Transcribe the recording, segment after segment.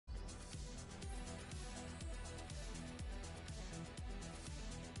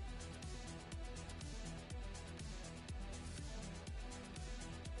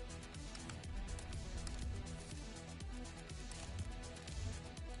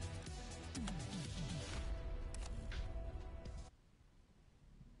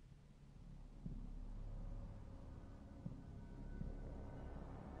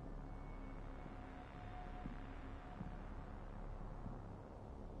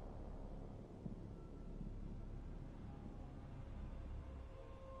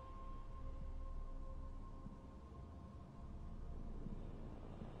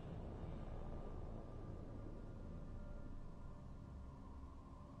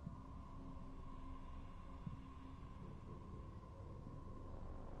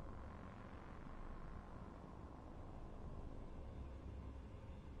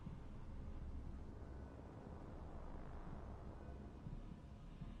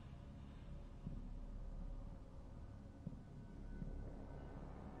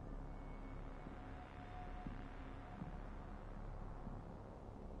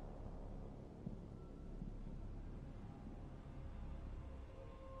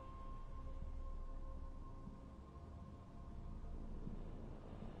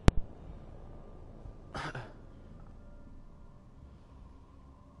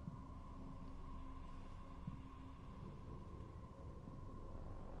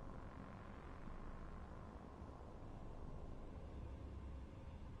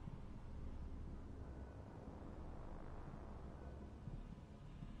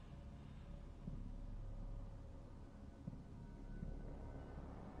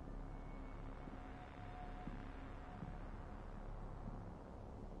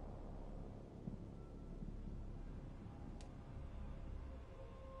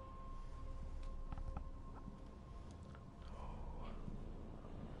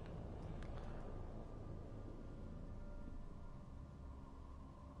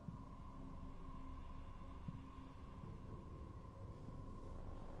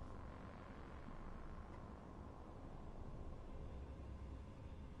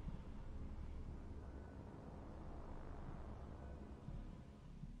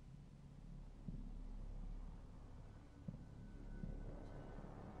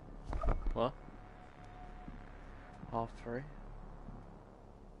All three.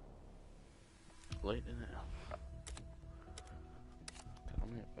 Late in it. Tell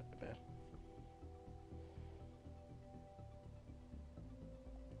me about the bed.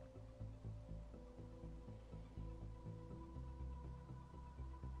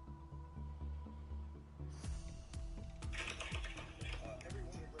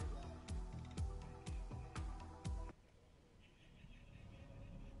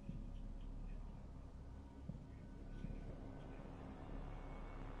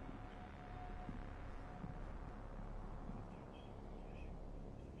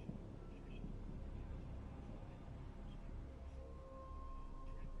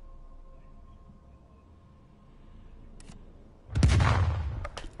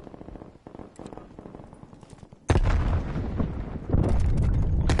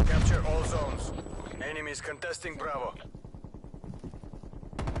 Enemies contesting Bravo.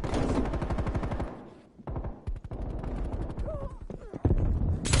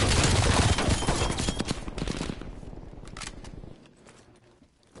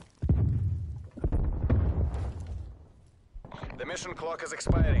 The mission clock is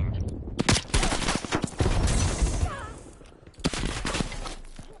expiring.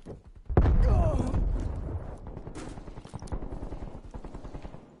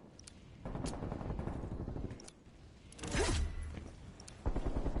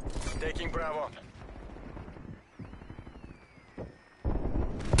 Taking Bravo.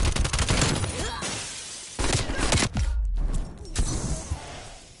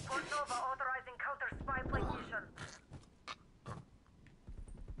 Nova authorizing counter spy plane mission.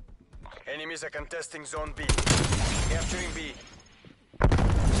 Enemies are contesting Zone B. Capturing B.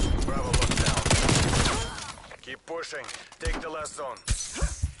 Bravo locked down. Keep pushing. Take the last zone.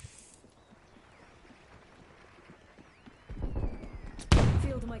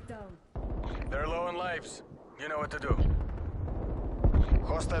 Field mic down. They're low on lives. You know what to do.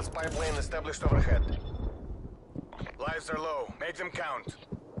 Hostile spy plane established overhead. Lives are low. Make them count.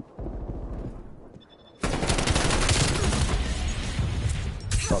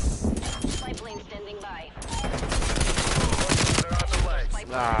 Spy plane standing by. They're out of lives. Spy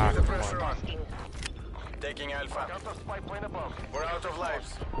plane Keep the pressure on. tasking. Taking Alpha. Counter spy plane above. We're out of lives.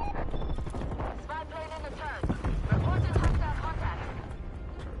 Spy plane in the turn. Reporting hostile contact.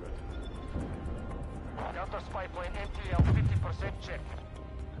 Counter spy plane MTL 50% check.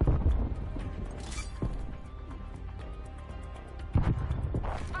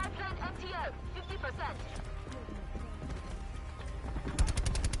 Spy plane MTO 50%.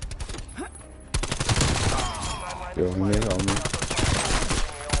 Yo, on me.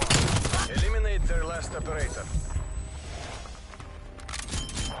 Eliminate their last operator.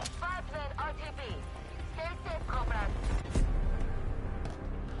 Spy plane RTB. Stay safe, comrade.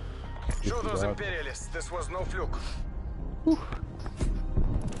 Show those imperialists this was no fluke.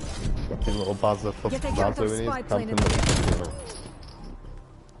 Fucking little buzzer for Get a buzzer counter when he's spy plane camping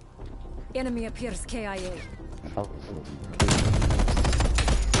in Enemy appears KIA.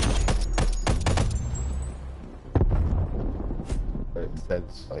 It said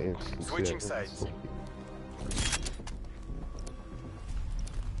science. Switching sides.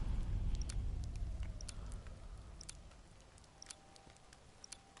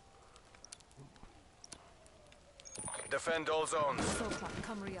 Defend all zones. Sofa,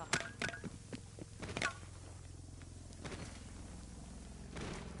 come re up.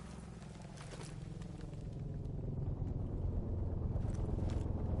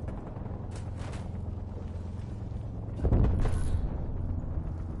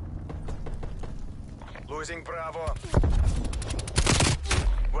 Losing Bravo.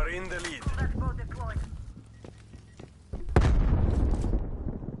 We're in the lead. Let's go deploy.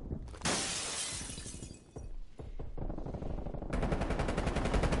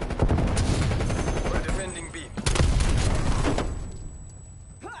 We're defending B.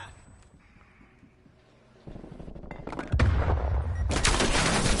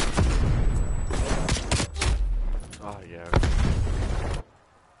 Oh yeah.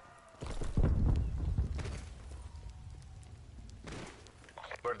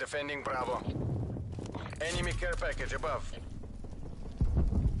 We're defending Bravo. Enemy care package above.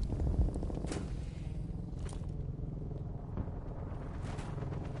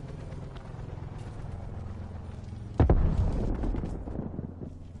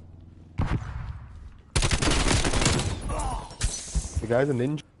 The guy's a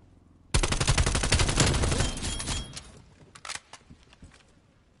ninja.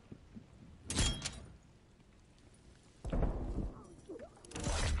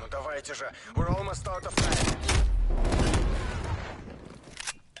 Ну давайте же. We're almost out of time.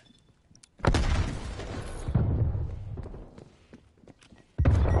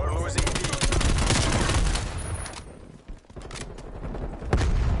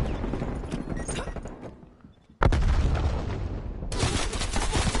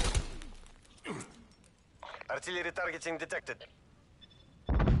 Artillery targeting detected.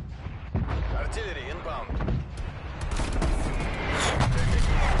 Artillery inbound.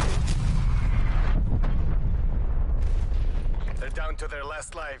 They're down to their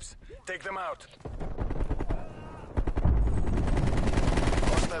last lives. Take them out.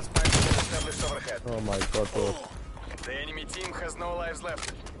 Hostile spy plane established overhead. Oh my god, bro. The enemy team has no lives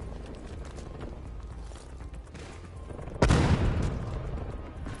left.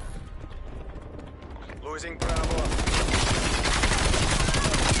 Losing Bravo.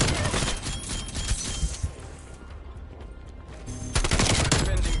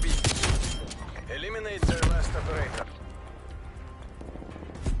 Defending B. Eliminate their last operator.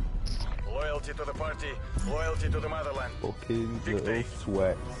 Loyalty to the party, loyalty to the motherland. Fucking Victory. little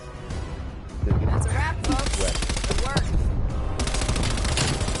sweat. That's a wrap, folks. Sweat. Good work.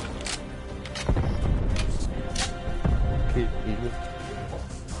 Kid, even.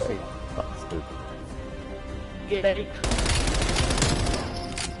 Hey, bastard. Gay.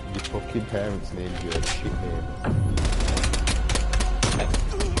 Your fucking parents named you a shit name.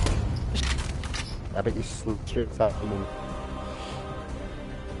 I bet you slipped shit out of them.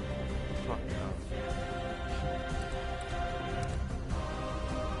 Fuck yeah.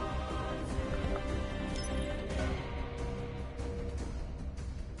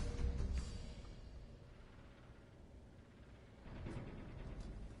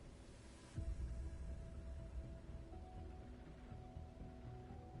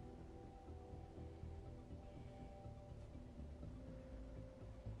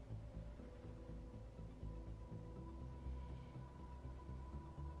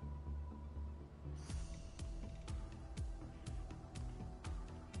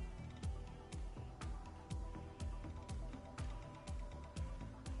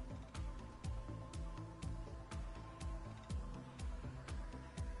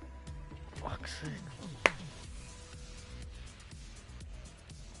 Fuck's sake.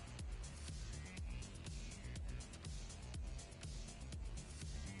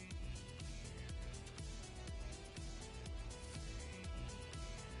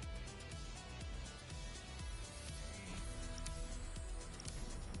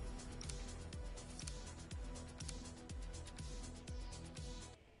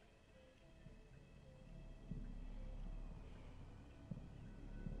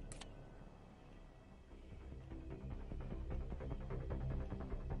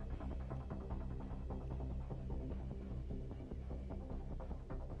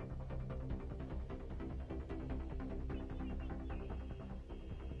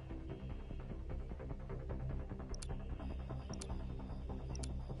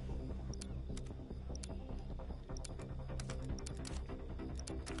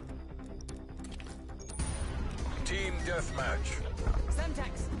 Team deathmatch.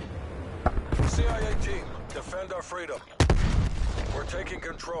 Semtex. CIA team, defend our freedom. We're taking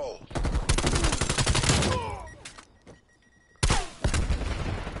control.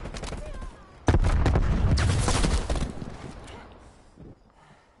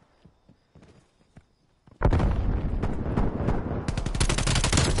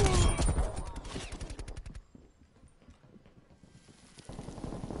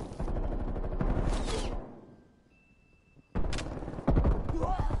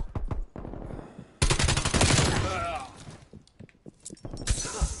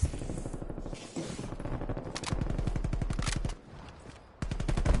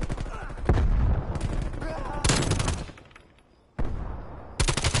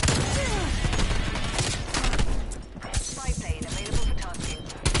 Spy plane available for tasking.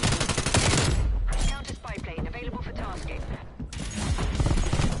 Counter spy plane available for tasking.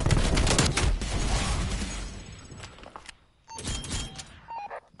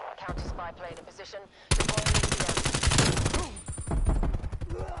 Counter spy plane in position. Deploying ECM.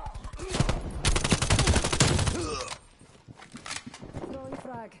 Throwing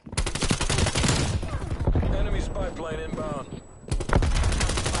frag. Enemy spy plane inbound.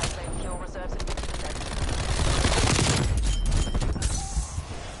 Counter spy plane fuel reserves have been detected.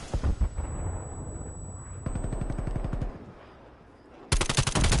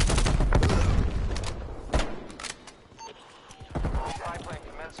 Spy plane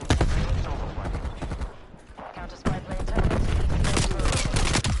commencing surveillance overflight. Counter spy plane terminating ECM road.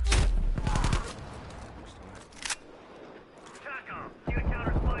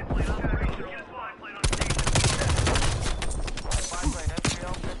 Spy plane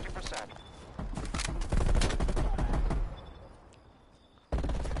MTL 50%.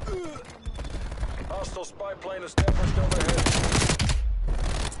 Hostile spy plane established overhead.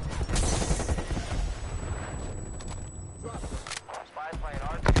 Spy plane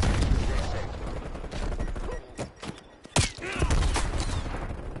RTC, stay safe.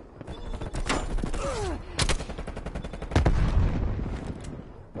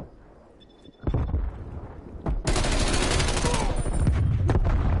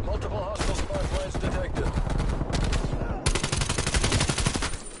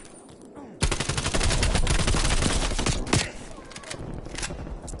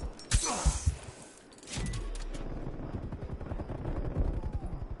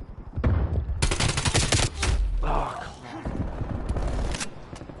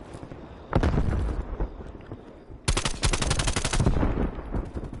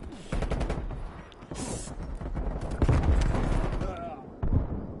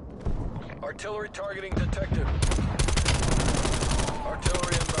 Artillery targeting detected.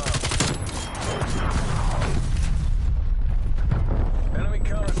 Artillery inbound. Enemy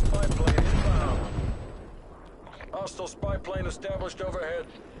counter spy plane inbound. Hostile spy plane established overhead.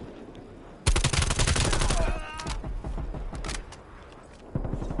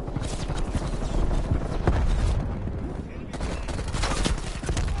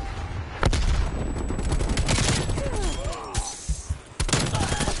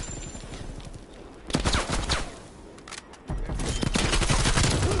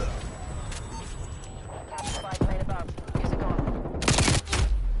 Spy plane above. Music on.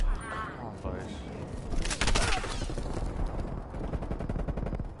 Oh, boys.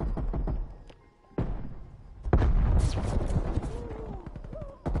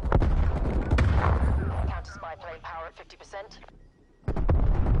 Counter spy plane power at 50%.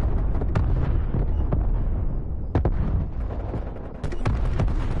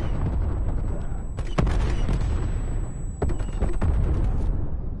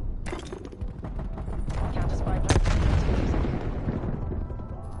 Counter spy plane at 50%.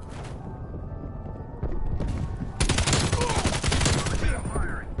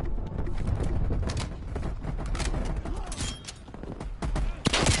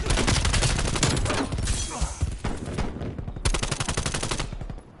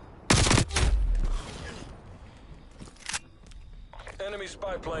 Enemy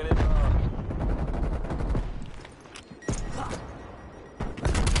spy plane inbound.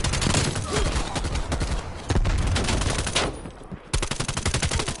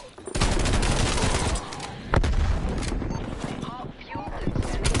 Hot fuel and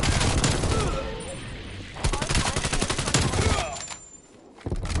standing by.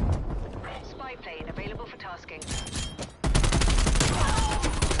 Spy plane available for tasking.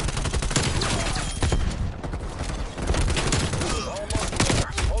 Almost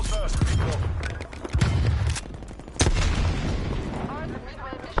there. Hold fast, people.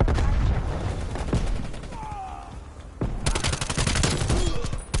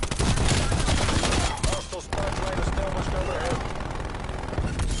 Hostile spy plane established overhead.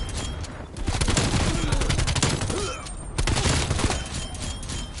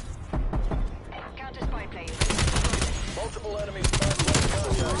 Counter spy plane. Multiple enemy spy plane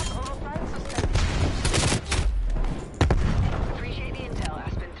contact. Appreciate the intel,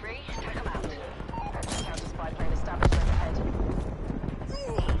 Aspen 3. Check them out. Counter spy plane established overhead.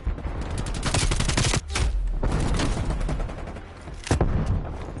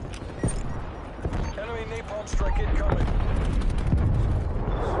 Enemy napalm strike incoming.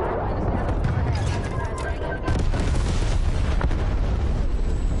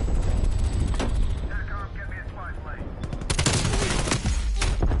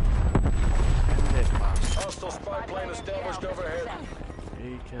 Nick, man. Hostile spy plane established overhead.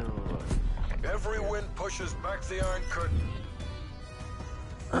 He killed. Every wind pushes back the Iron Curtain.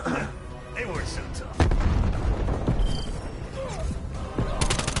 They weren't so tough.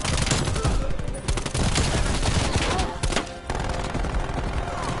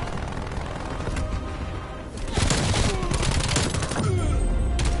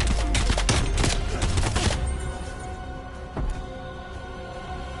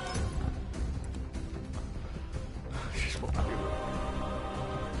 It's just what I do.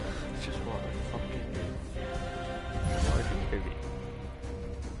 It's just what I fucking do. What I do, baby.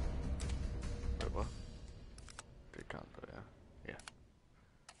 Wait, what? Did it count though, yeah? Yeah.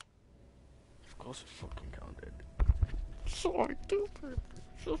 Of course it fucking counted. That's what I do, baby.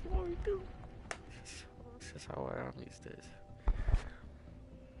 That's what I do. It's just how I am these days.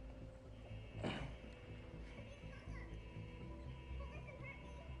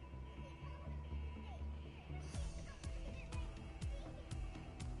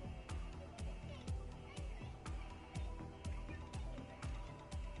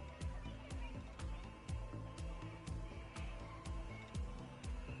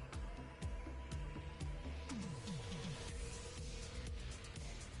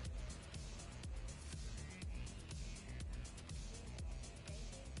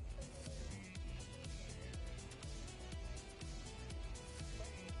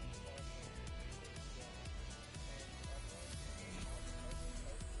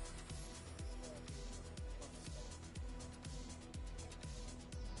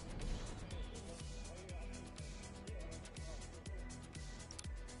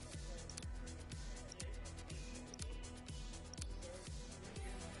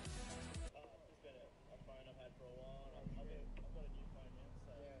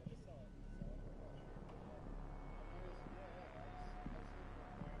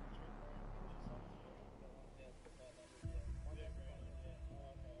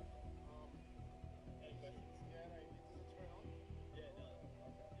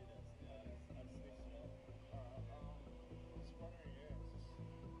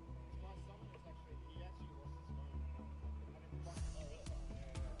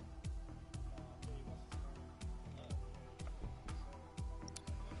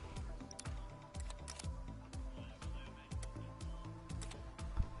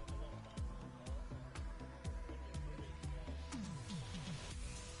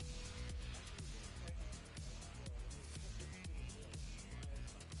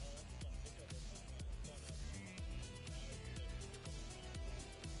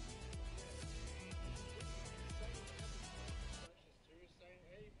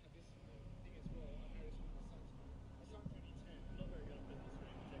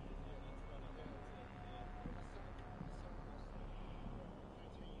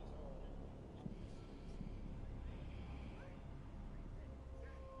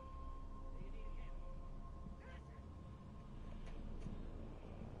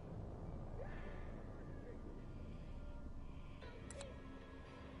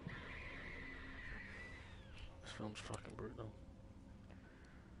 film's fucking brutal.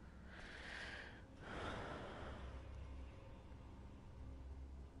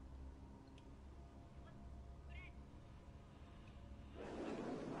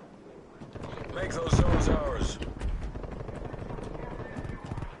 Make those zones ours.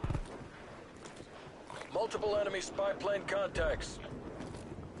 Multiple enemy spy plane contacts.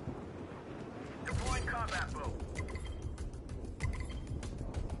 Deploying combat boat.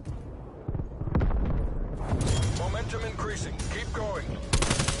 Momentum increasing. Keep going.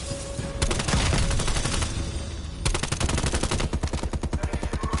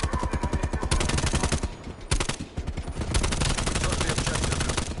 Took the objective.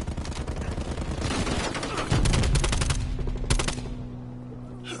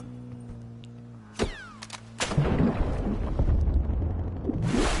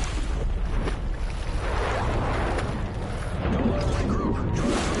 Don't let them regroup.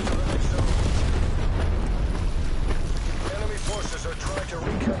 Drive through to the next zone. Enemy forces are trying to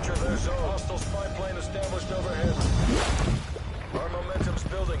recapture their zone. Hostile spy plane established overhead. Our momentum's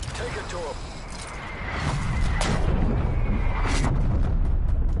building. Take it to them.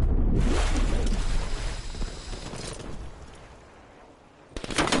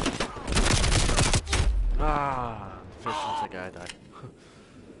 Ah, just since the guy died.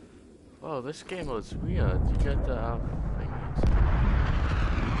 Oh, this game was weird. You get the thingies.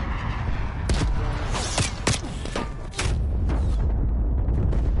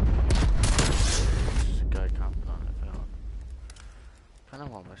 This guy camped on it, found. Kinda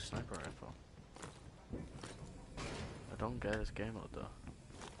want my sniper rifle. I don't get this game mode though.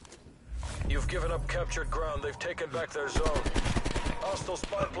 You've given up captured ground. They've taken back their zone. Hostile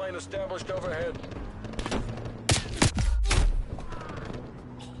spy plane established overhead.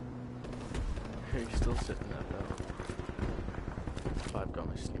 He's still sitting there though. I've got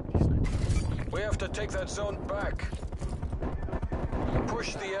my sneaky sniper. We have to take that zone back.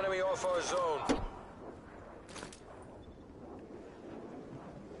 Push the enemy off our zone.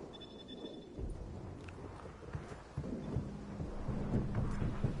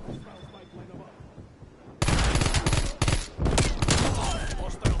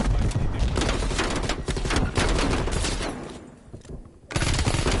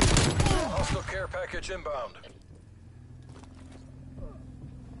 Hostile care package inbound.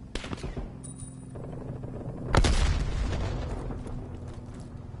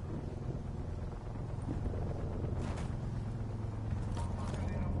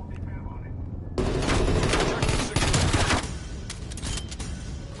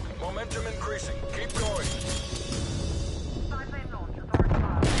 Momentum increasing. Keep going. Spy plane launch. Authority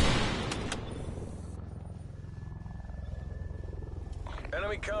file.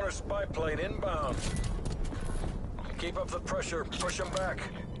 Enemy counter spy plane inbound. Keep up the pressure. Push them back.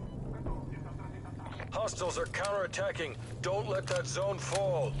 Hostiles are counterattacking. Don't let that zone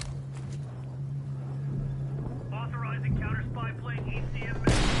fall. Authorizing counter spy plane ECM.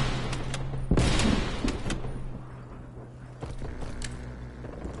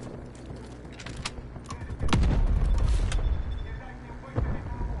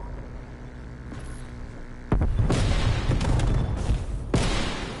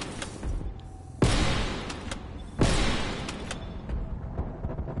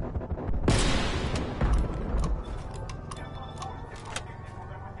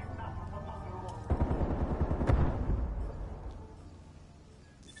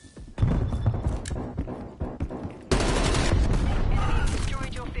 Enemy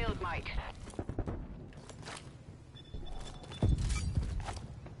destroyed your field, Mike.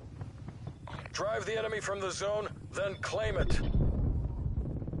 Drive the enemy from the zone, then claim it.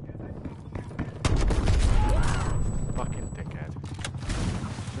 Fucking dickhead.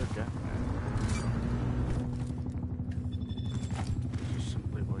 Good guy. Just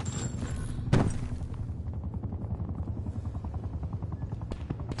simply wait there.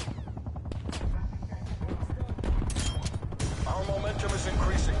 Our momentum is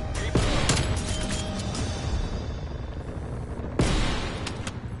increasing. Keep it up.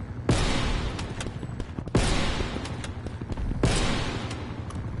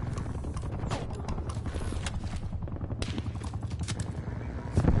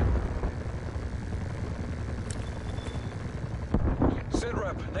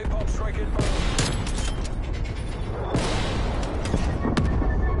 Sitrep, napalm strike inbound.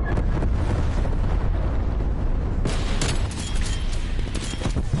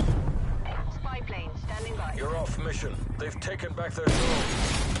 Spy plane standing by. You're off mission. They've taken back their zone.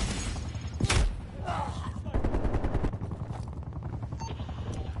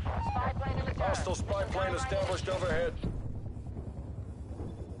 Spy plane in the turn. Hostile spy plane established overhead.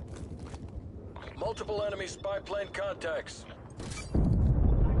 Multiple enemy spy plane contacts.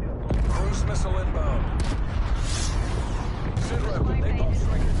 Cruise missile inbound. SITREP, napalm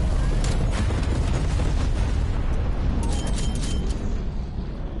strikers.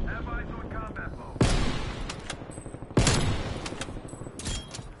 Have eyes on combat mode.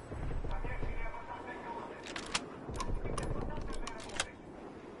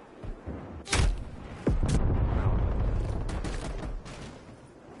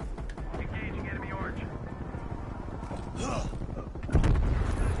 Engaging enemy orange.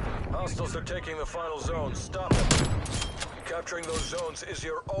 Hostiles are taking the final zone. Stop them. Capturing those zones is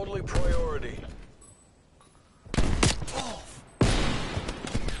your only priority.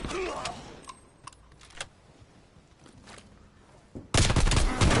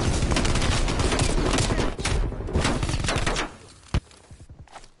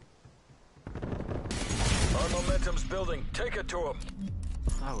 Our momentum's building. Take it to him.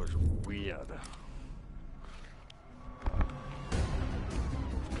 That was weird.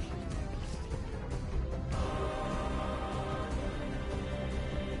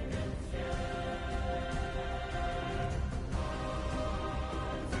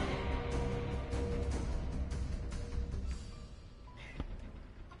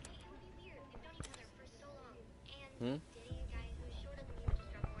 Hmm?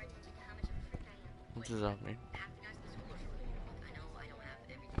 What does that mean?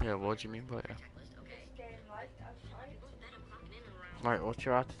 Yeah, what do you mean by it? Right, what's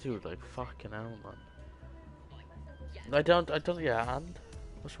your attitude? Like, fucking hell, man. I don't, yeah, and?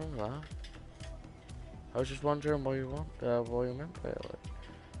 What's wrong with that? I was just wondering what you meant by it, like.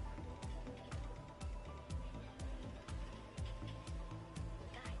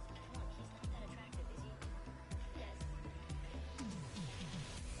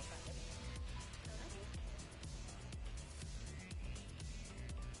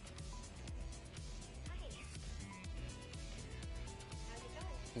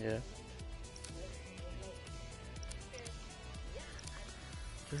 Yeah.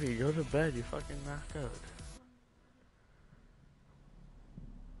 Dude, go to bed, you fucking knocked out.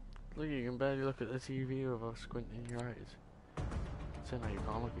 Look, you can barely look at the TV without squinting your eyes. So now you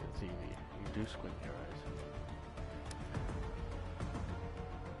can't look at the TV, you do squint your eyes.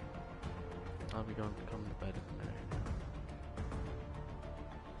 I'll be going to come to bed in a minute.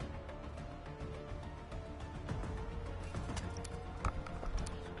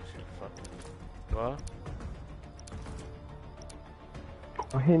 What?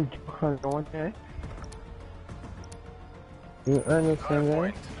 Him, one day. You understand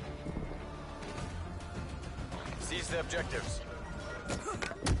that? Seize the objectives.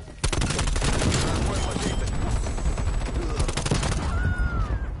 Hardpoint located.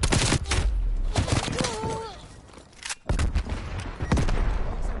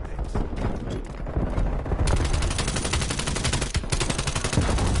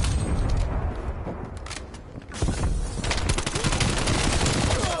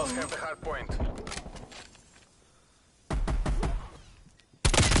 Have the hard point.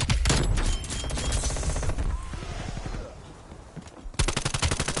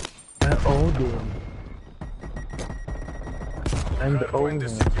 Odin. I'm the Hardpoint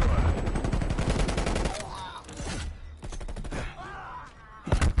is Odin. secure.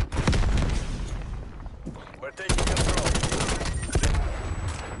 We're taking control.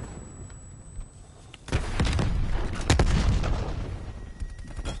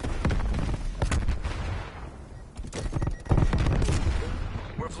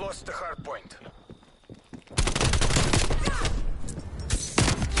 We've lost the hard point.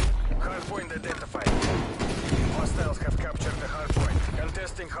 Hard point identified. Hostiles have captured the hard point.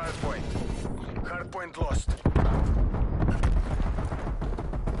 Contesting hard point. Hard point lost.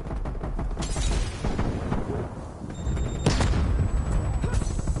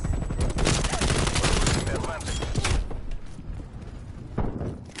 The advantage.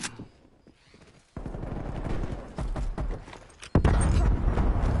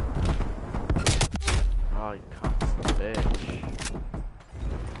 Oh, you constant bitch.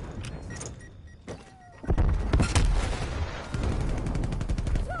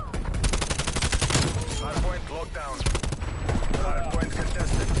 Hardpoint locked down. Hardpoint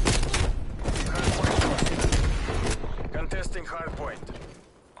contested. Hardpoint lost. Contesting hardpoint.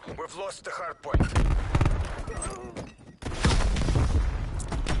 We've lost the hardpoint.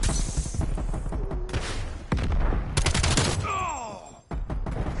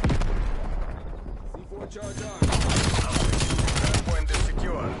 Hardpoint is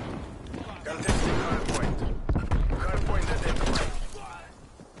secure. Contesting hardpoint. Hardpoint identified.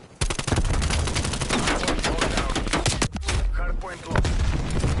 Hardpoint locked down. Hardpoint lost.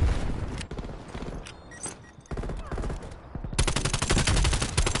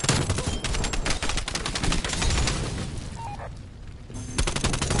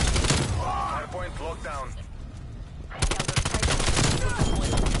 down.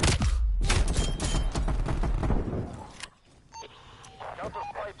 Counter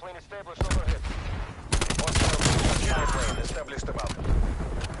spy plane established overhead. Hostile spy plane established above.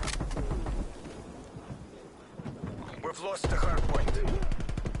 We've lost the hard point.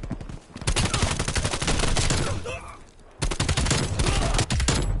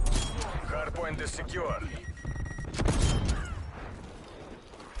 Hard point is secure.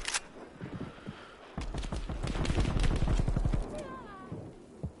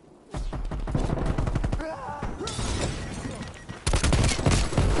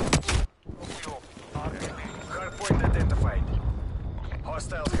 Hardpoint identified.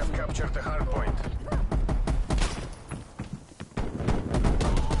 Hostiles have captured the hardpoint.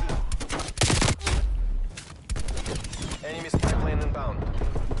 Enemy spy plane inbound.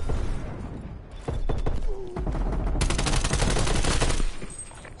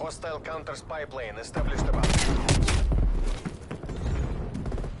 Hostile counter spy plane established above.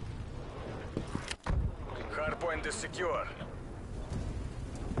 Hardpoint is secure.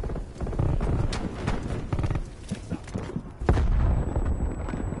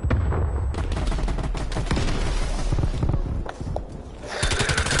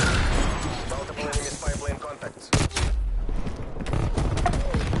 Multiple enemy spy plane contacts.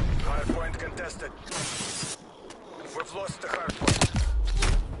 Hardpoint contested. We've lost the hardpoint.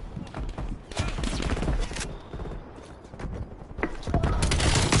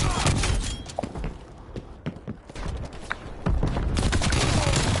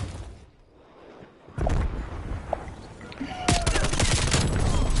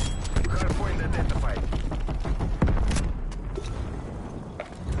 Hardpoint identified.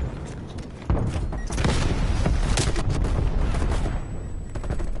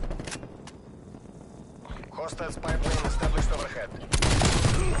 Hostile spy plane established overhead.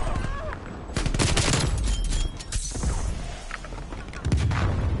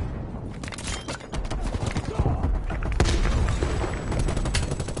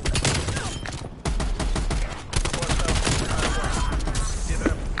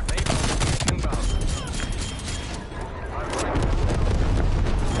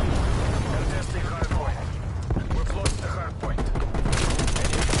 Contesting hardpoint. We've lost the hardpoint.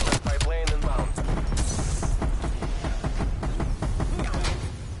 Enemy spy plane inbound.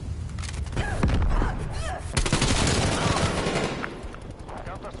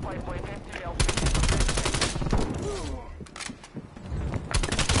 Counter spy plane MTL 50%.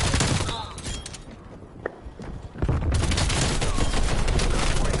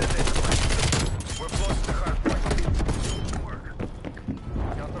 Hardpoint identified. We've lost the hardpoint.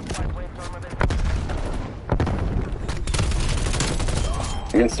 Counter spy plane terminated. I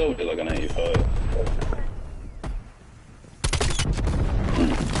can still be looking at you for it.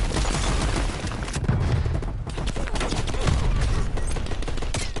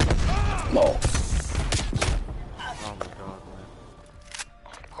 No. Oh my god, man.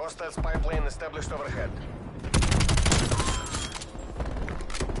 Hostile spy plane established overhead.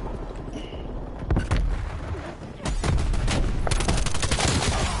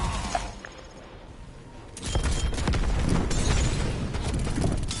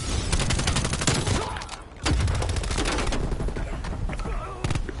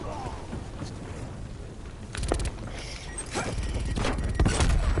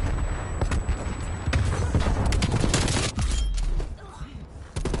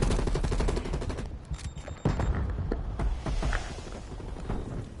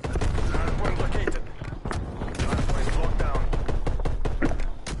 Hardpoint located. Hardpoint locked down.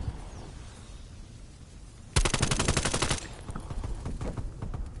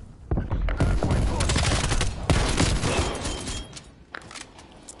 Hardpoint lost.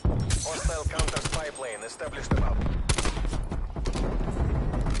 Hostile counter spy plane established above.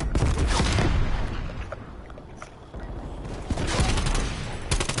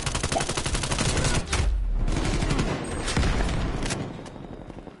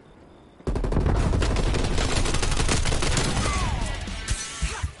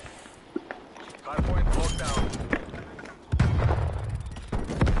 Hardpoint locked down.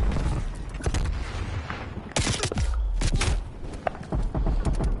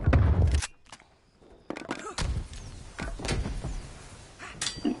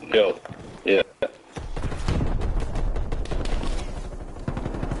 Yo. Yeah.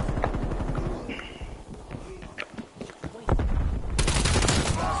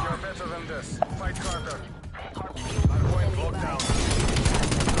 Boss, you're better than this. Fight harder. Hardpoint locked down.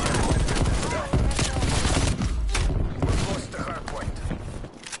 We've lost the hardpoint.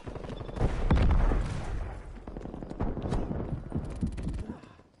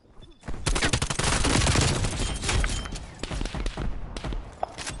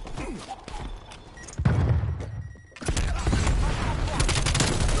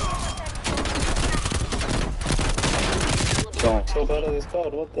 part of this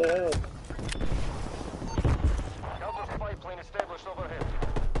code. What the hell? Counter spy plane established overhead.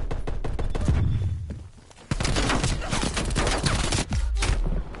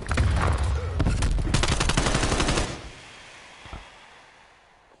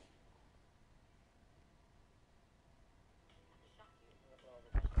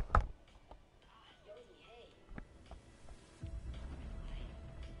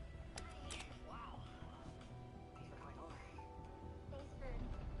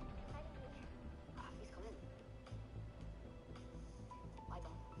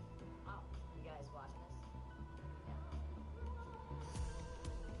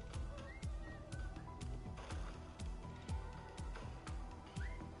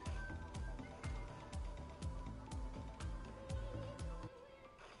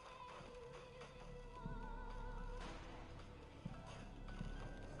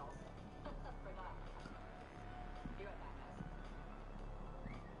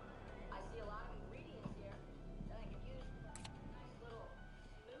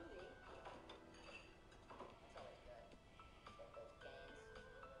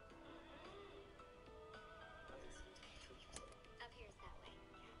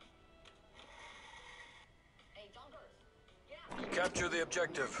 Capture the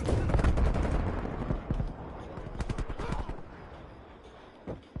objective.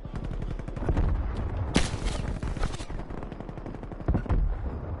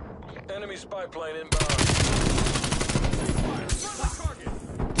 Enemy spy plane inbound.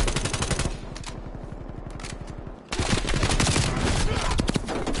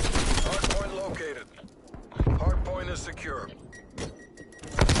 Hardpoint located. Hardpoint is secure.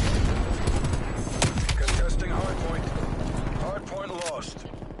 Contesting hardpoint. Hardpoint lost.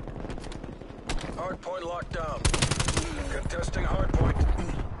 Hardpoint locked down. Contesting hardpoint.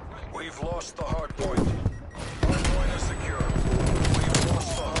 We've lost the hardpoint. Hardpoint is secure. We've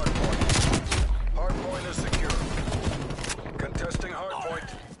lost the hardpoint. Hardpoint is secure. Contesting hardpoint.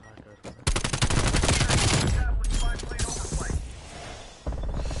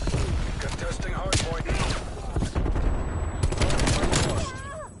 Contesting hardpoint. Hardpoint lost.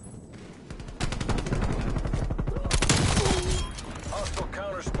 Hostile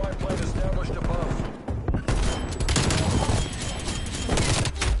counter spy plane established above.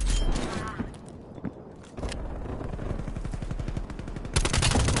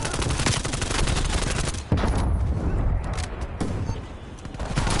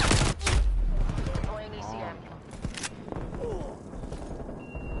 Deploying ECM.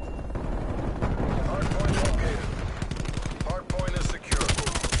 Hardpoint located. Hardpoint is secure.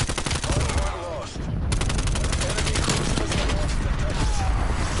 Hardpoint lost. Enemy cruise missile launch detected.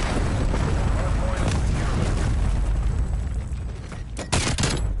 Hardpoint is secure.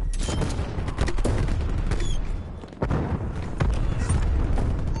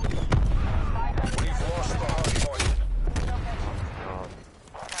 We've lost the hardpoint.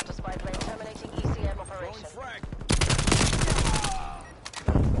 Counter spy plane terminating ECM operation.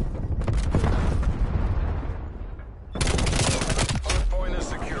 Hardpoint is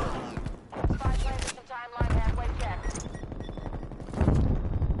secure. Spy plane mission timeline halfway checked.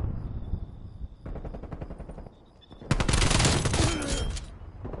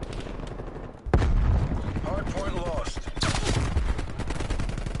 Hardpoint lost.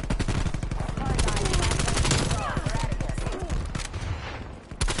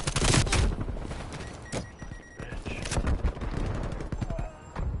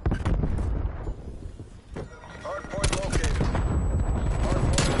 Hardpoint located.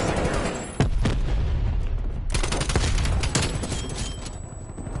 Hardpoint is secure.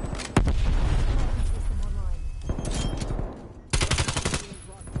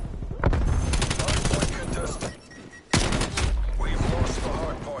 Hardpoint contested. We've lost the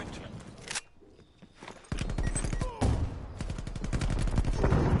hardpoint.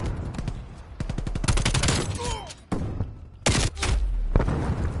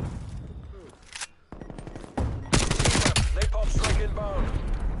 Napalm strike inbound.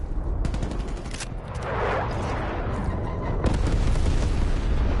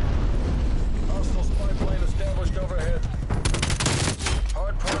 Hostile spy plane established overhead.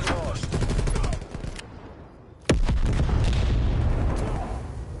 Hardpoint lost.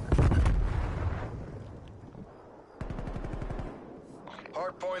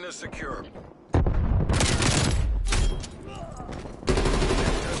 Hardpoint is secure.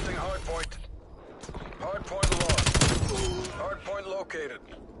 Testing hardpoint. Hardpoint lost. Hardpoint located.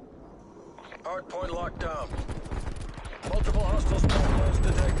 Hardpoint locked down. Multiple hostile spy planes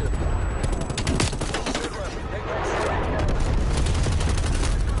detected. Good rep. Napalm strike.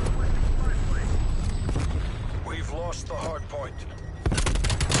 We've lost the hardpoint.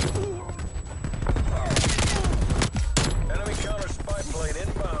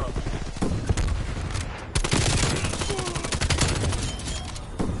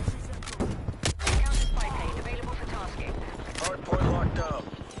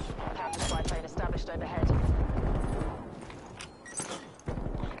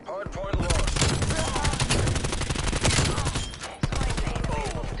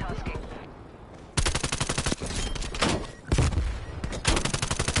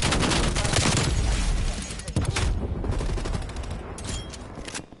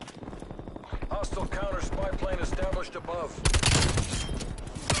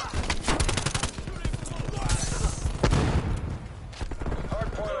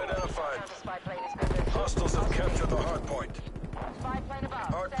 the hard point. Spy plane above.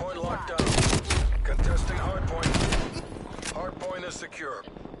 Hard Set point to locked fire. down. Contesting hard point. Hard point is secure.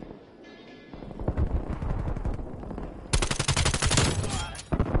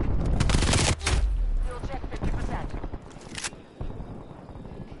 Fuel check 50%.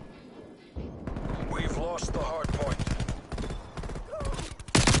 We've lost the hard point.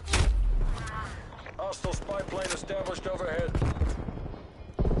 Hostile spy plane established overhead.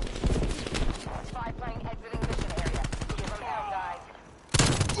 Spy plane exiting mission area. Give them hell, guys.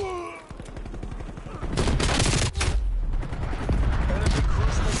 Enemy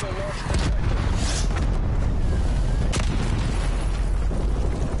cruise missile launch detected.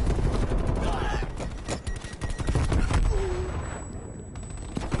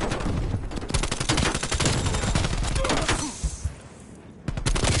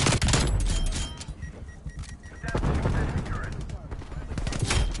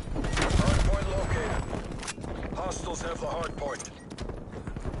 Hard point located. Hostiles have the hard point.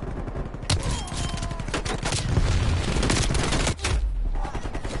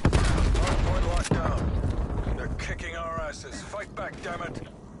 Hard point locked down. They're kicking our asses. Fight back, damn it.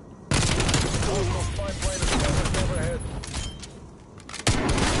 Hostile spy plane established overhead.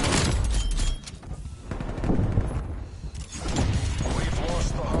 We've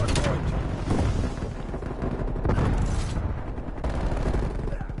lost the hard point.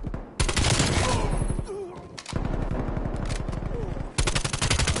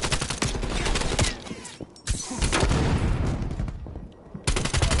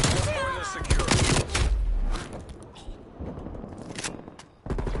 Hard point is secure.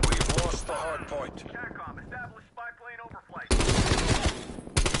 We've lost the hard point. TACOM, establish spy plane overflight.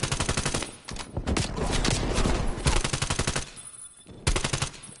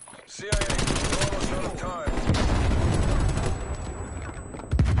 CIA, we're almost out of time.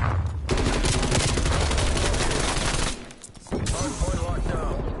 Hard point locked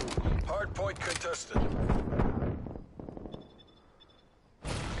down. Hard point contested.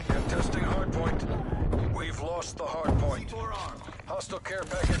 Contesting hard point. We've lost the hard point. Hostile care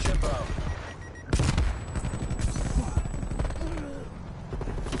package inbound.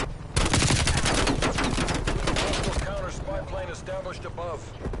 Hostile counter spy plane established above.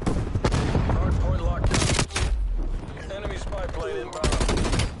 Hard point locked down. Enemy spy plane inbound.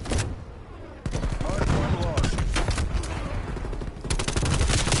 Hard point lost.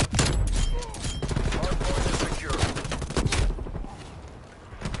 Hard point is secure.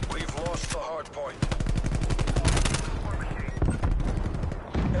 We've lost the hard point.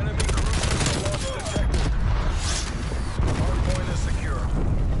 Enemy cruise missile launch detected. Hard point is secure.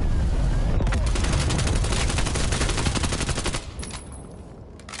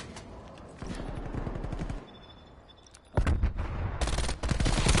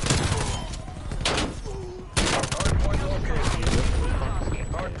 Hard point located.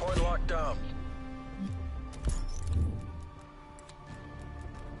 Hard point locked down.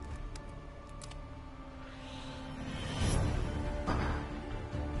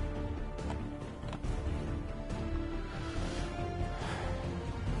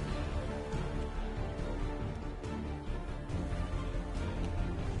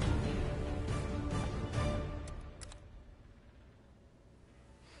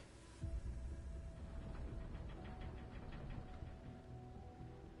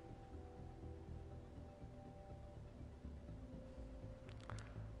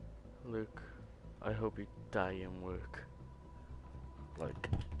 Luke, I hope you die in work. Like,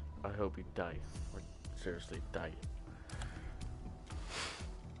 I hope you die. Like, seriously, die.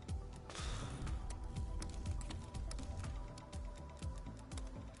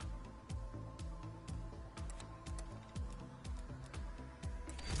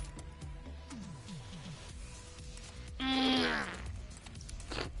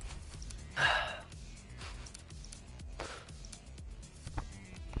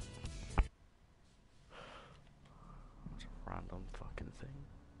 It's a random fucking thing.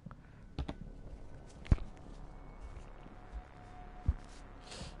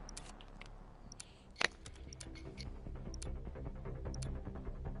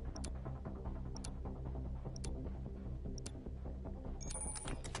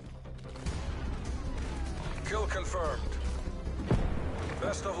 Kill confirmed.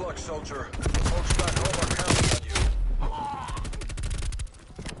 Best of luck, soldier. Folks back home are counting on you.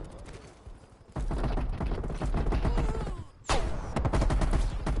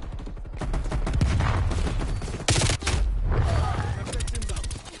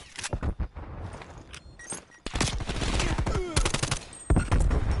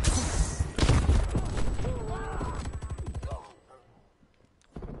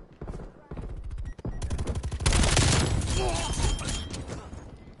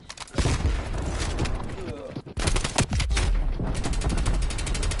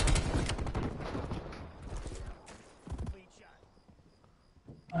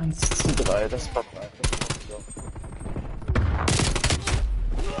 Eins zu drei, das passt einfach. So.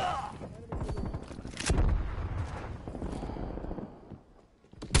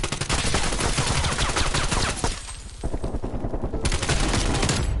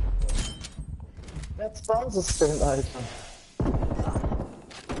 Wer spawnt es denn, Alter?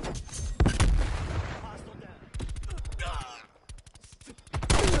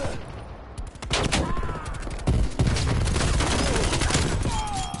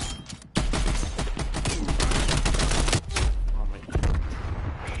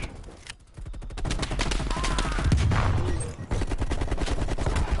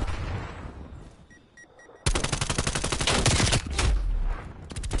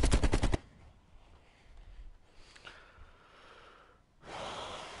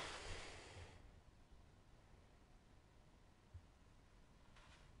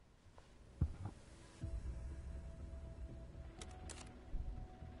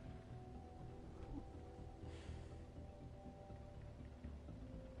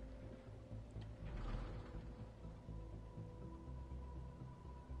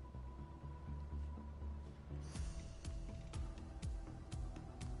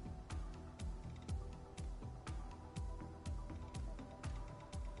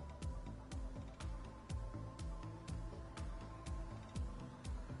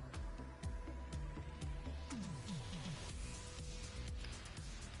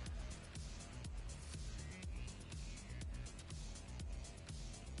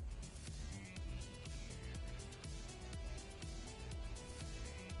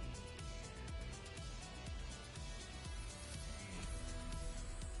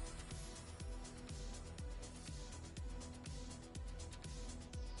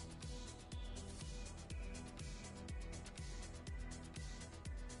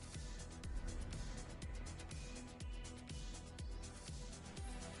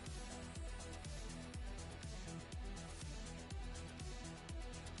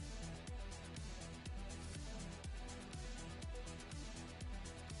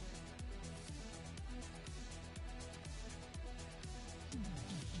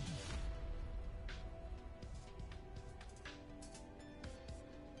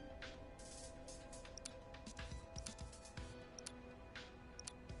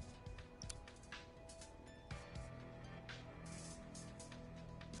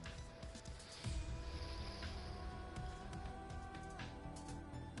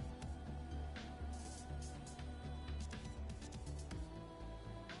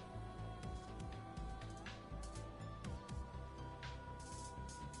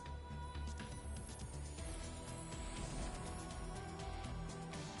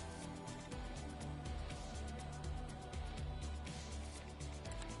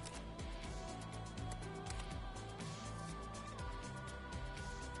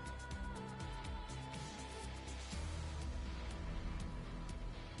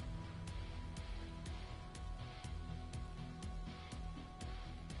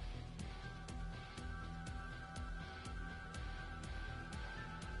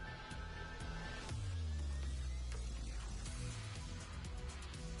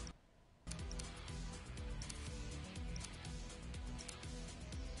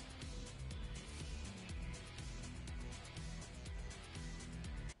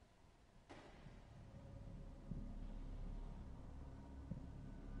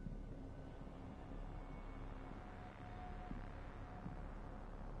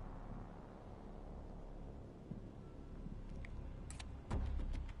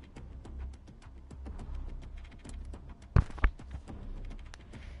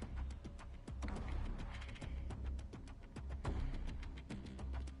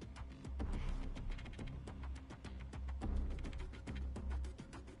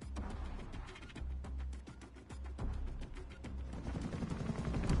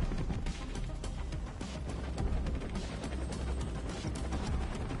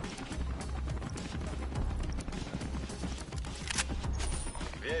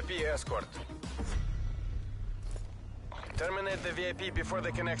 VIP escort. Terminate the VIP before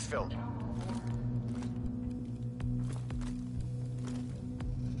they can exfil.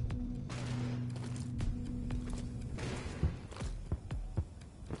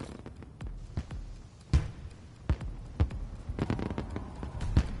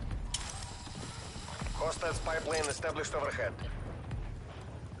 Hostile spy plane established overhead.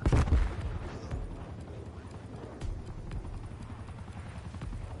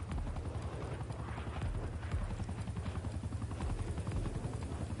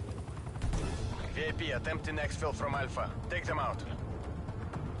 VIP attempting exfil from Alpha. Take them out.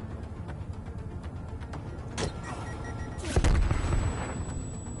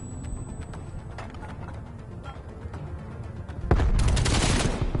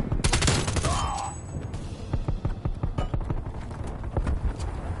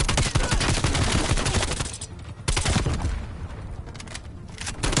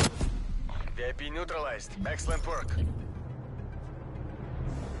 VIP neutralized. Excellent work.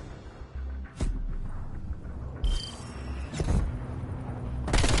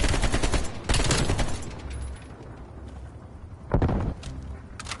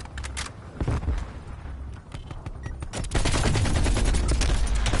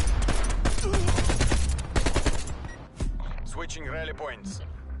 Switching rally points.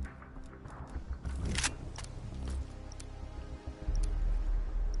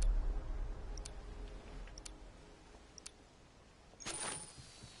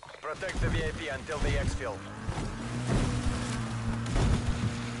 Protect the VIP until the exfil.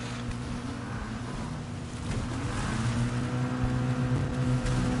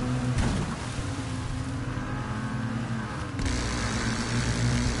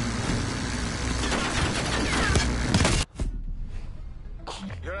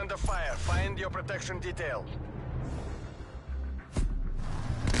 You're under fire. Find your protection detail.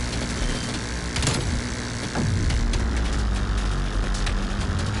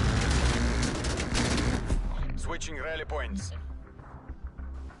 Switching rally points.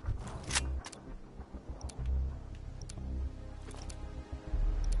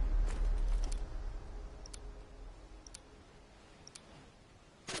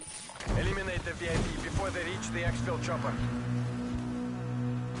 Eliminate the VIP before they reach the exfil chopper.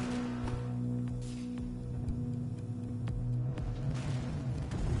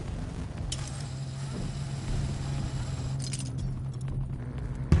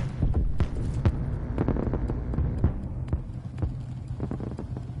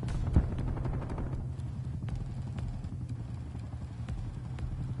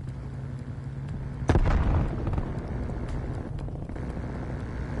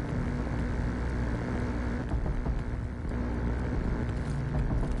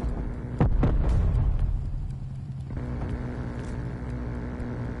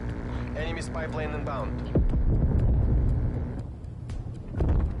 Enemy spy plane inbound.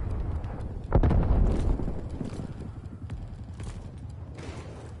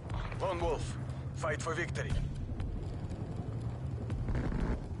 Lone Wolf, fight for victory.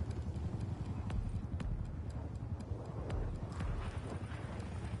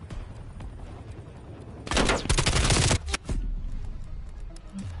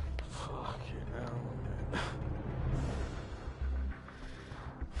 Fucking hell.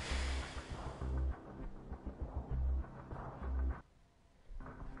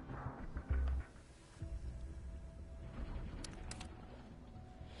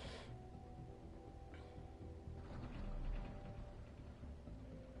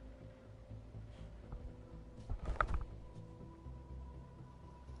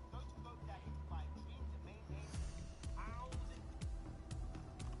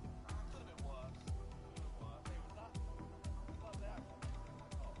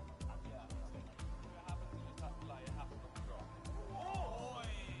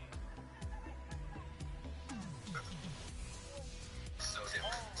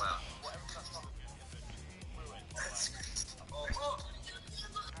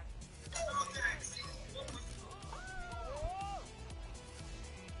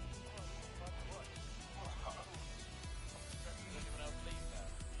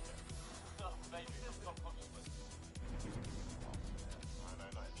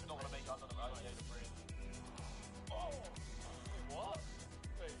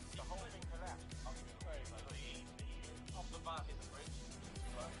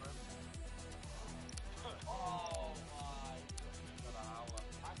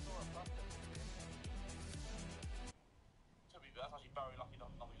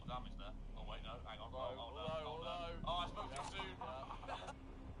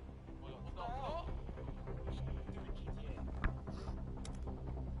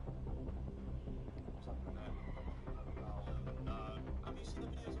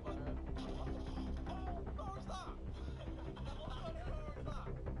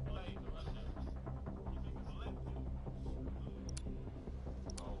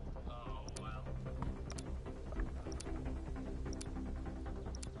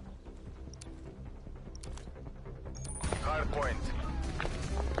 Hard point.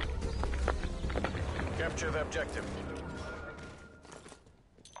 Capture the objective.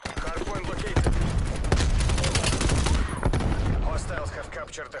 Hard point located. Hostiles have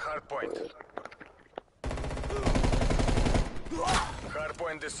captured the hard point.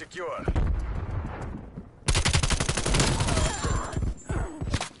 Hardpoint is secure.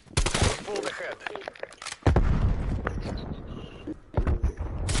 Pulled ahead.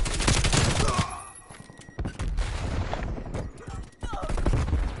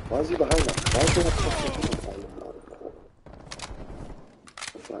 Why is he behind that? Why is he not fucking behind that?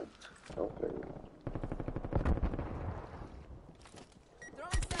 Flanked. Okay.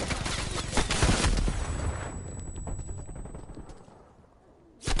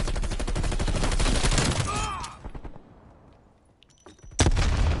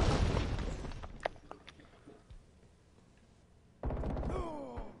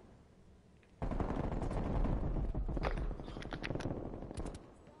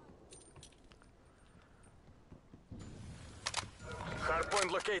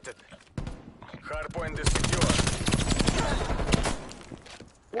 Hardpoint located. Hardpoint is secure.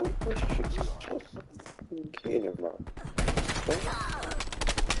 What the shit? What fucking kidding about?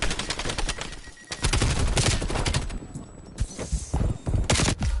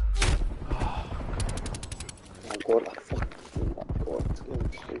 Oh god, I fucking my god, it's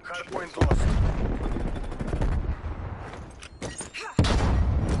getting shit. Hardpoint lost.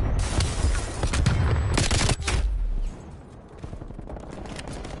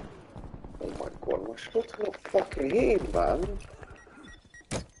 Oh my god, my shot's not fucking hitting, man.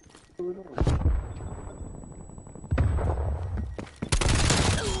 What's going on?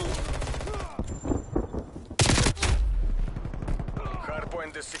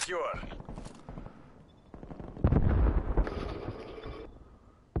 Hardpoint is secure.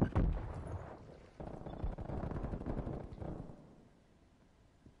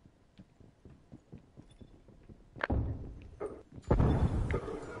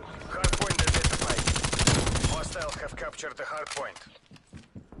 Hardpoint identified. Hostile have captured the hardpoint.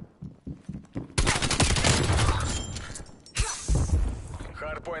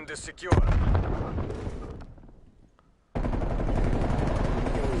 Hardpoint is secure.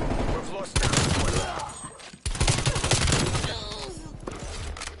 We've lost the hardpoint.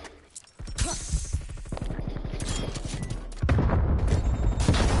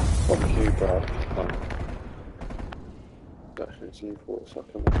 Fuck you, bro. Dash into you for a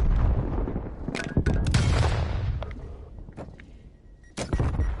second.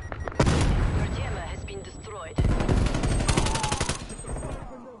 Your jammer has been destroyed.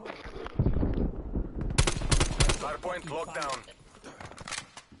 Hardpoint locked down.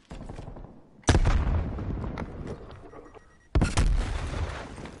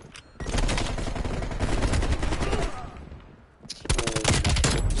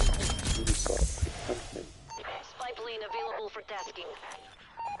 Spy plane available for tasking.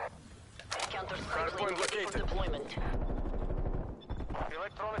 Counter spy Hardpoint plane ready for located. deployment.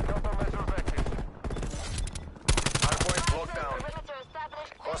 Electronic countermeasures active. Hardpoint locked down. Perimeter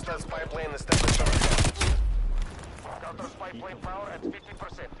established. Hostile spy plane established on ahead. Counter spy plane power at 50%.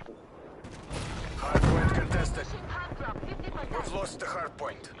 Hardpoint contested. Hard drop 50%. We've lost the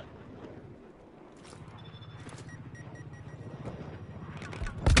hardpoint.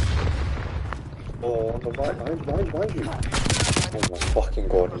 Oh, on the right, behind you. Oh my fucking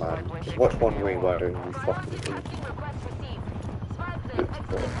god, man. Just watch one way where you fucking do. Tracking request received. Spy plane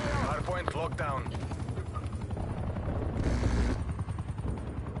exiting AO. Hardpoint locked down.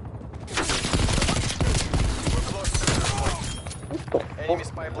 We've lost the hardpoint. What the Enemy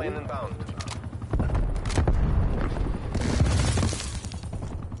fuck? spy plane inbound.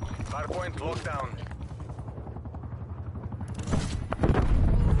 Hardpoint locked down.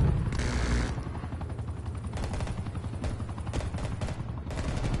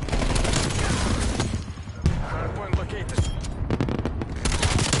 Hardpoint located.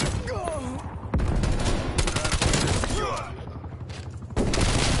 Hardpoint is secure.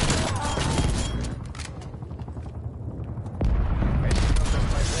 Enemy counter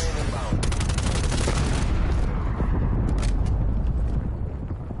spy plane inbound.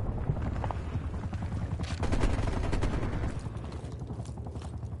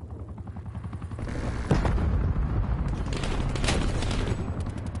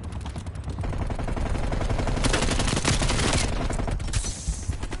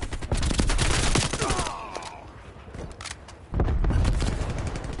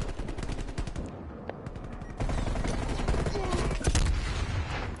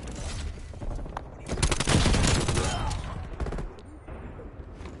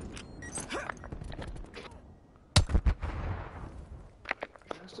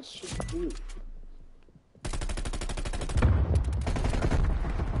 What's this shit do?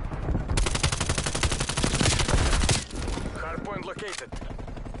 Hardpoint located.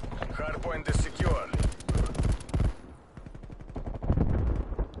 Hardpoint is secure.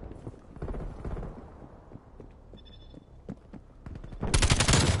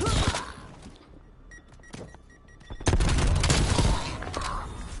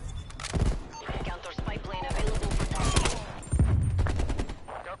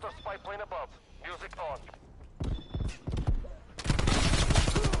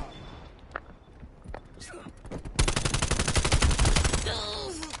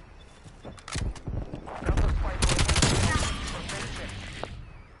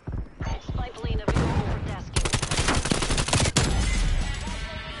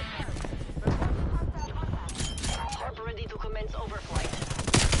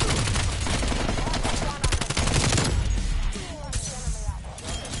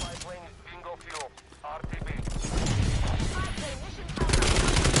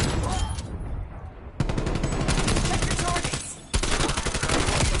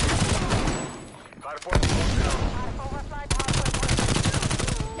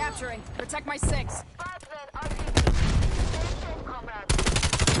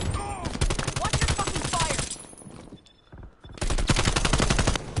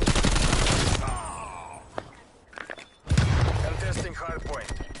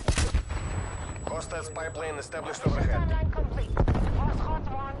 spy plane established overhead. Timeline complete. Boss Hot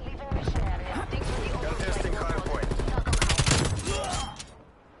 1 leaving mission area. Thanks for the overflight. Contesting hard point.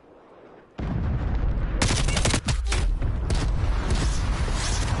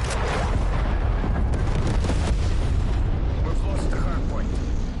 We've lost the hard point.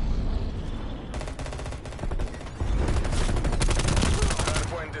 Hard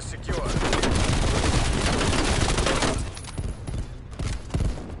point is secure.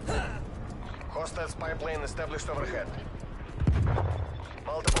 Hostile spy plane established overhead.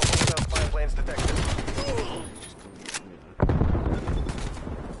 Multiple hostile spy planes detected.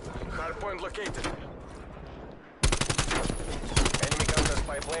 Hardpoint located. Enemy counter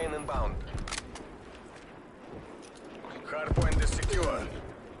spy plane inbound. Hardpoint is secure.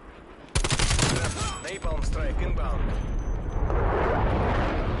 Napalm strike inbound.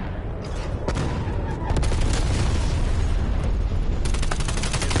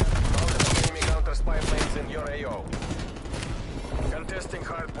 Multiple enemy counter spy planes in your AO. Contesting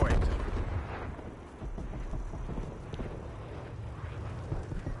hardpoint.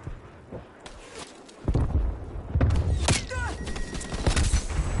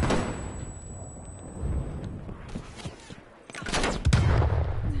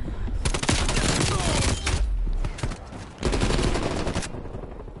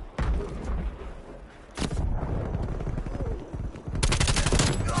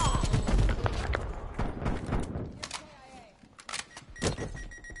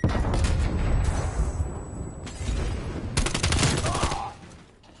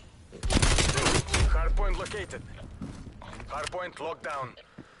 Hardpoint located. Hardpoint locked down.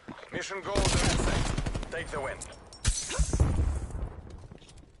 Mission goals are in sight. Take the win.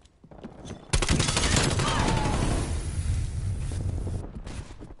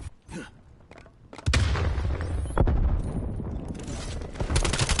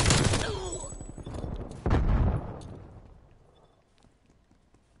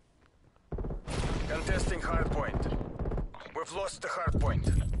 Contesting hardpoint. We've lost the hardpoint.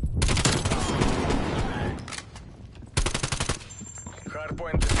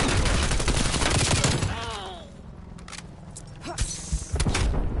 Hardpoint is secure.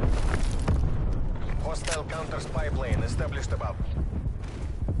 Hostile counter spy plane established above.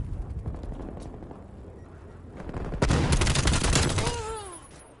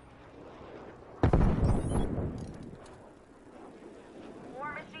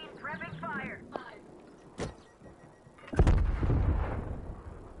 War machine prepping fire.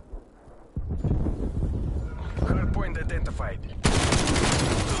 Hardpoint identified.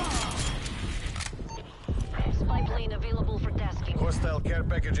 Spy plane available for tasking. Hostile care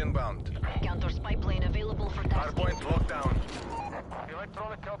package inbound. Counter spy plane available for tasking. Hardpoint locked down.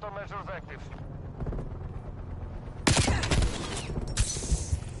 Electronic countermeasures active.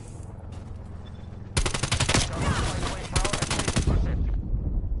 Counter-spy plane power at 80%.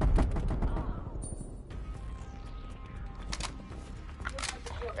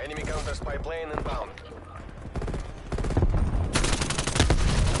 Enemy counter spy plane inbound.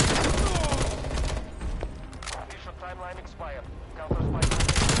 Mission timeline expired. Counter-spy plane.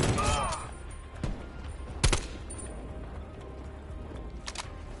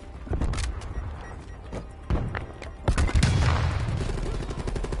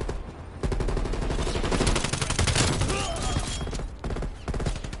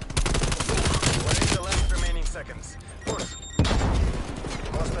 What is the last remaining seconds? Push.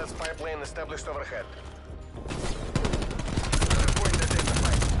 Hostile spy plane established overhead. Hardpoint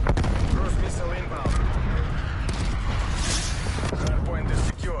identified. Cruise missile inbound. Hardpoint is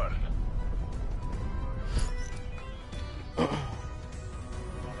secure.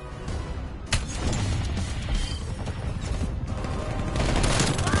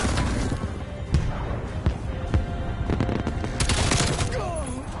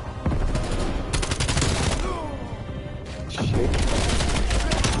 Shit.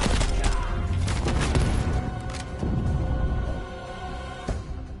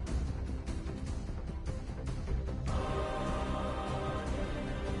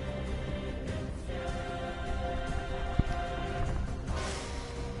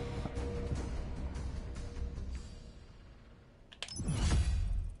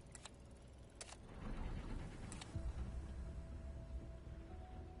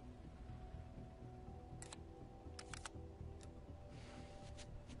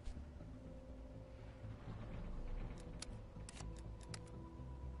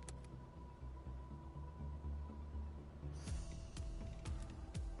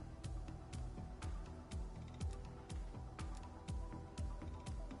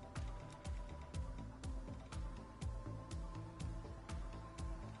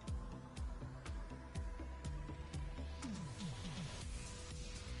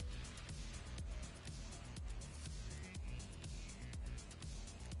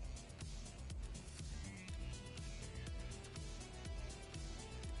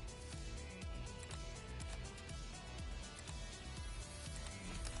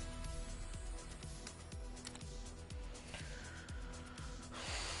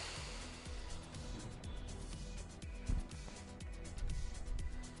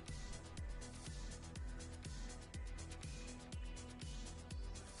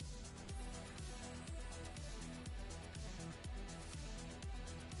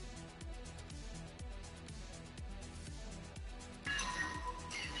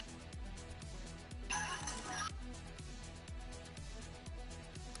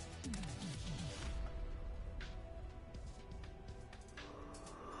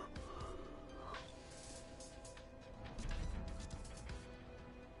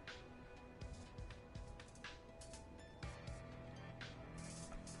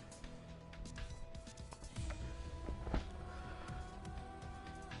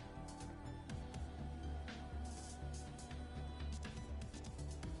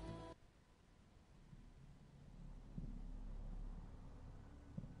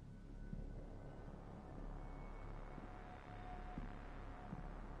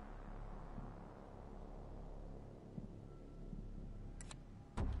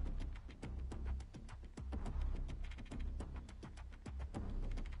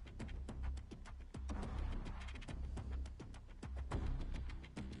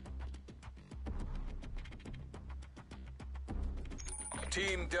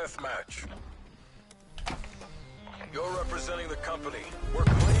 Team deathmatch. You're representing the company. Work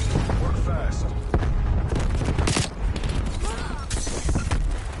clean, work fast.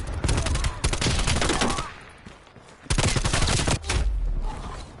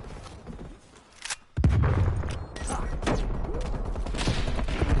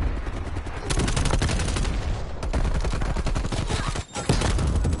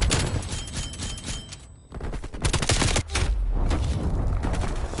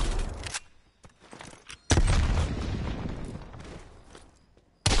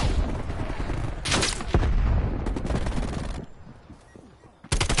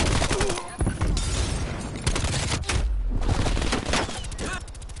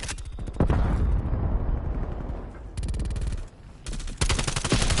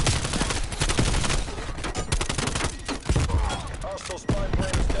 Hostile spy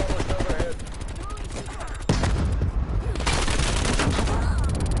plane established overhead.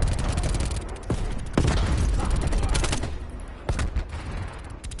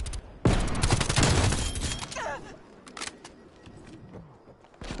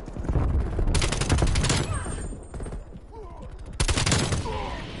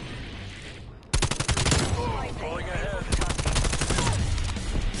 Going ahead.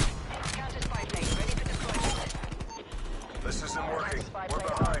 Counter spy plane ready for deployment. This isn't working. We're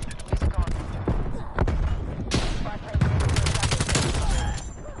behind. Music on. Spy plane ready for establishment.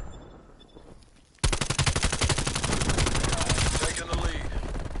 Taking the lead.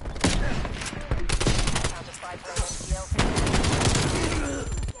 Counter spy plane MTL 50%.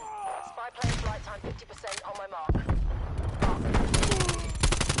 Spy plane flight time 50% on my mark.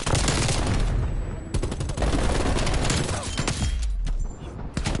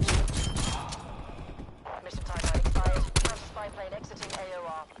 Mission timeline expired. Counter spy plane exiting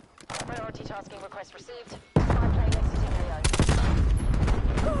AOR. Priority tasking request received. Spy plane exiting AO.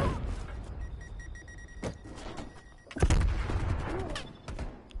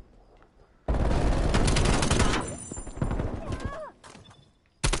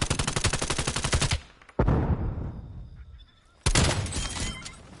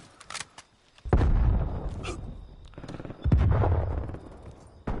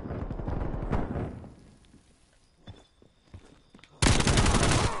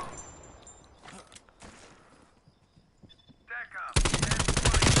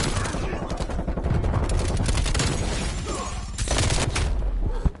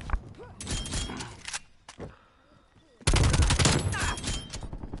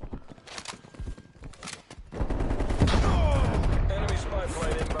 Enemy spy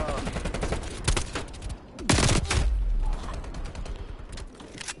plane inbound.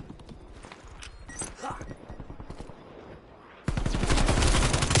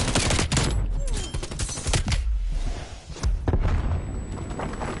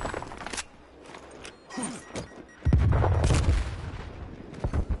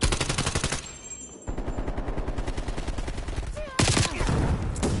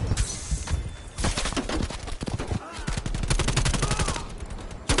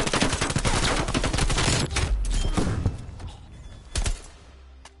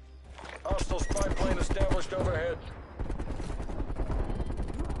 Hostile spy plane established overhead.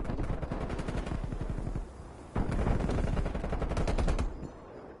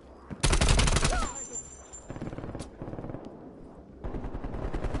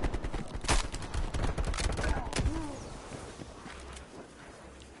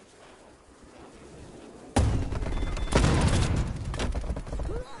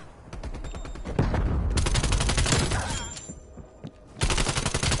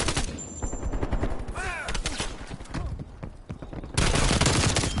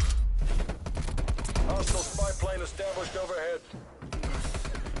 Hostile spy plane established overhead.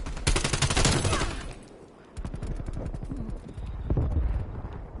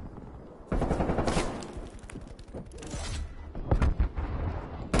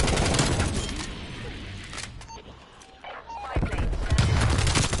 Spy plane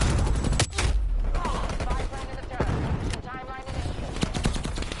Spy plane in the turret. Mission timeline initiated.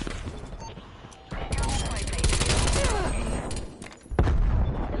 Counter spy plane.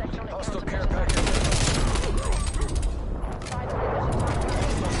 Electronic Hostile care countermeasures package. Spy plane mission timeline.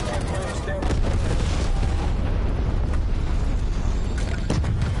 Spy plane established.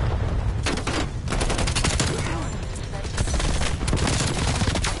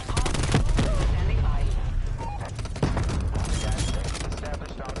 Standing by.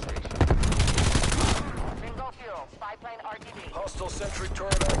 Bingo fuel. Spy plane RTB. Hostile sentry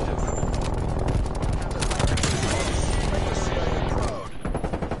turret active. Make the CIA proud.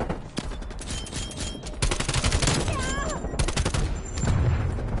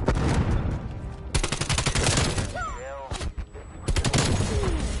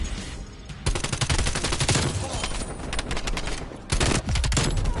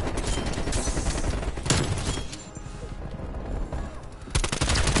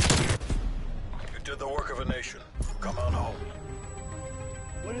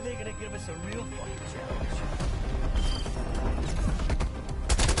 give us a real fucking challenge.